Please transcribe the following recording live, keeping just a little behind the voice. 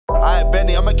Alright,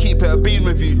 Benny, I'ma keep it a bean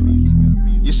with you.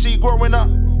 You see, growing up,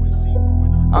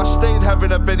 I stayed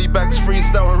having a Benny Banks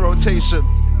freestyle in rotation.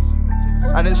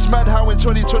 And it's mad how in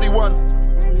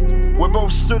 2021, we're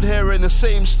both stood here in the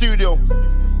same studio,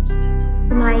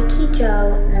 Mikey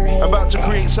Joe made about to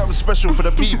create something special for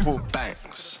the people.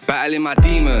 Banks. Battling my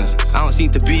demons, I don't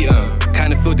seem to beat them.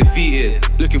 Kinda feel defeated,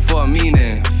 looking for a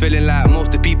meaning. Feeling like most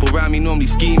of the people around me normally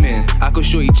scheming. I could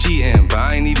show you cheating, but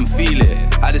I ain't even feel it.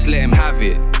 I just let him have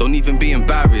it, don't even be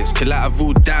embarrassed.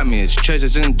 Collateral damage,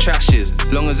 treasures and trashes.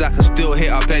 Long as I can still hit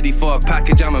up Eddie for a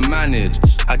package, I'ma manage.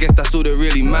 I guess that's all that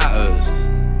really matters.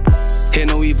 Hear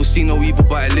no evil, see no evil,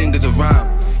 but it lingers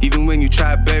around. Even when you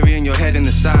try burying your head in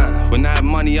the sand. When I had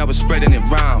money, I was spreading it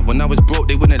round. When I was broke,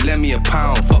 they wouldn't lend me a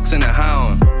pound. Fox and a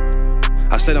hound.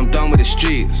 I said I'm done with the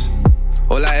streets.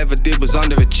 All I ever did was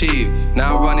underachieve.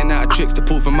 Now I'm running out of tricks to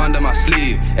pull from under my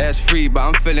sleeve. Air's free, but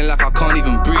I'm feeling like I can't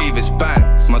even breathe. It's bang.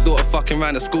 My daughter fucking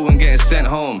ran to school and getting sent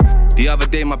home. The other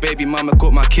day my baby mama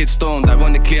got my kid stoned.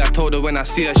 Ironically I told her when I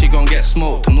see her she gon' get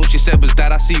smoked. And all she said was,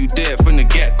 Dad, I see you did it from the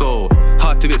get-go.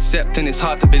 Hard to accept and it's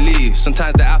hard to believe.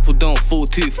 Sometimes the apple don't fall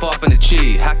too far from the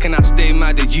tree. How can I stay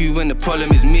mad at you when the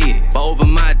problem is me? But over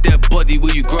my dead body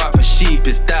will you grow up a sheep?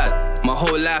 It's Dad. My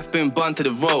whole life been bun to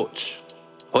the roach.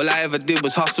 All I ever did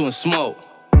was hustle and smoke.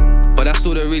 But that's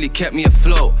all that really kept me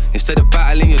afloat. Instead of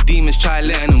battling your demons, try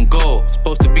letting them go.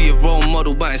 Supposed to be a role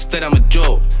model, but instead I'm a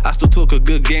joke. I still talk a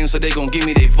good game, so they gon' give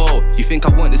me their vote. You think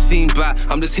I want the scene back?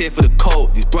 I'm just here for the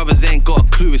coat. These brothers ain't got a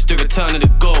clue, it's the return of the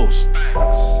ghost.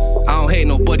 I don't hate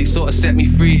nobody, sorta set me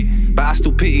free. But I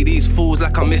still pity these fools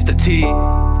like I'm Mr. T.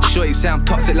 Shorty say I'm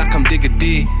toxic like I'm Digger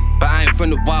D. But I ain't from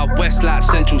the Wild West like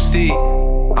Central C.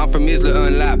 I'm from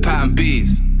Islington like Pattern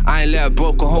B's. I ain't let a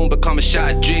broken home become a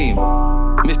shattered dream.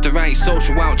 Mr. Ain't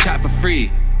social, I don't chat for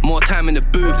free. More time in the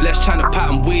booth, less trying to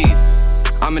pattern weed.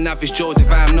 I'm an average Joes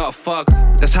if I am not a fuck.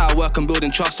 That's how I work on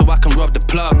building trust so I can rub the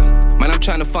plug. Man, I'm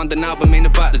trying to fund an album, ain't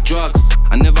about the drugs.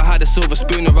 I never had a silver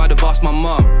spoon or I'd have asked my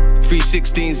mum.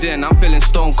 316's in, I'm feeling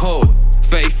stone cold.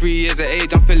 33 years of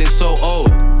age, I'm feeling so old.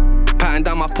 Patting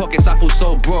down my pockets, I feel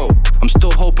so broke. I'm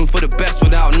still hoping for the best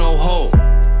without no hope.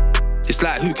 It's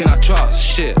like, who can I trust?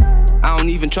 Shit. I don't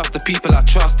even trust the people I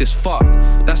trust, it's fucked.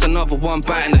 That's another one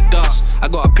biting the dust. I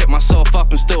gotta pick myself up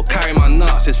and still carry my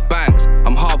nuts, it's banks.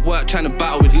 I'm hard work trying to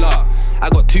battle with luck. I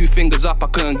got 2 fingers up, I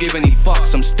couldn't give any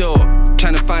fucks. I'm still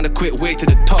trying to find a quick way to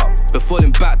the top. But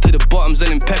falling back to the bottom's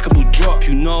an impeccable drop,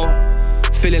 you know.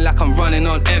 Feeling like I'm running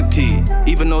on empty.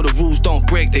 Even though the rules don't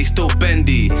break, they still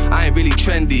bendy. I ain't really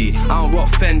trendy, I don't rock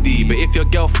Fendi. But if your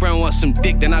girlfriend wants some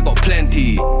dick, then I got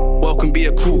plenty. World can be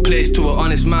a cruel place to an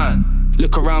honest man.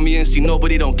 Look around me and see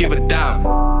nobody don't give a damn.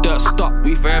 Dirt stop,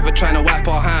 we forever trying to wipe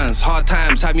our hands. Hard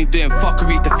times had me doing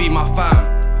fuckery to feed my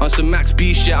fam. On some Max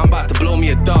B shit, I'm about to blow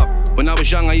me a dub. When I was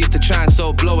young, I used to try and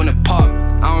sell blow in a pub.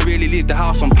 I don't really leave the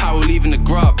house, I'm power leaving the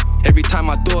grub. Every time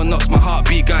my door knocks, my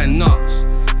heartbeat going nuts.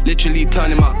 Literally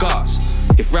turning my guts.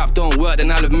 If rap don't work, then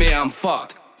I'll admit I'm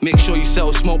fucked. Make sure you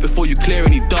settle smoke before you clear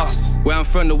any dust. Where I'm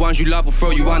from, the ones you love will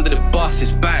throw you under the bus,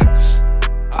 it's banks.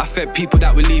 I fed people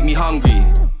that would leave me hungry.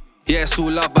 Yeah, it's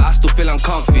all love, but I still feel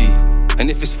uncomfy. And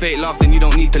if it's fake love, then you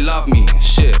don't need to love me.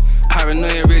 Shit,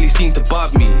 paranoia really seemed to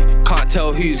bug me. Can't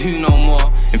tell who's who no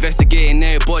more. Investigating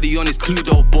everybody on this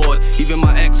Cluedo board. Even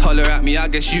my ex holler at me, I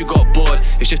guess you got bored.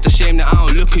 It's just a shame that I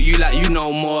don't look at you like you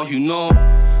know more, you know.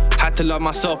 Had to love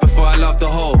myself before I loved the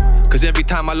whole. Cause every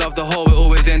time I loved the whole, it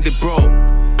always ended broke.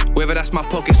 Whether that's my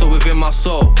pockets or within my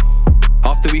soul.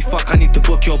 After we fuck, I need to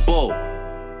book your boat.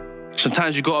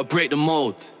 Sometimes you gotta break the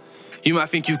mold. You might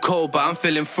think you cold, but I'm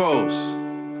feeling froze.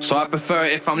 So I prefer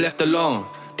it if I'm left alone.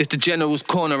 This the general's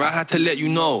corner, I had to let you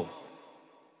know.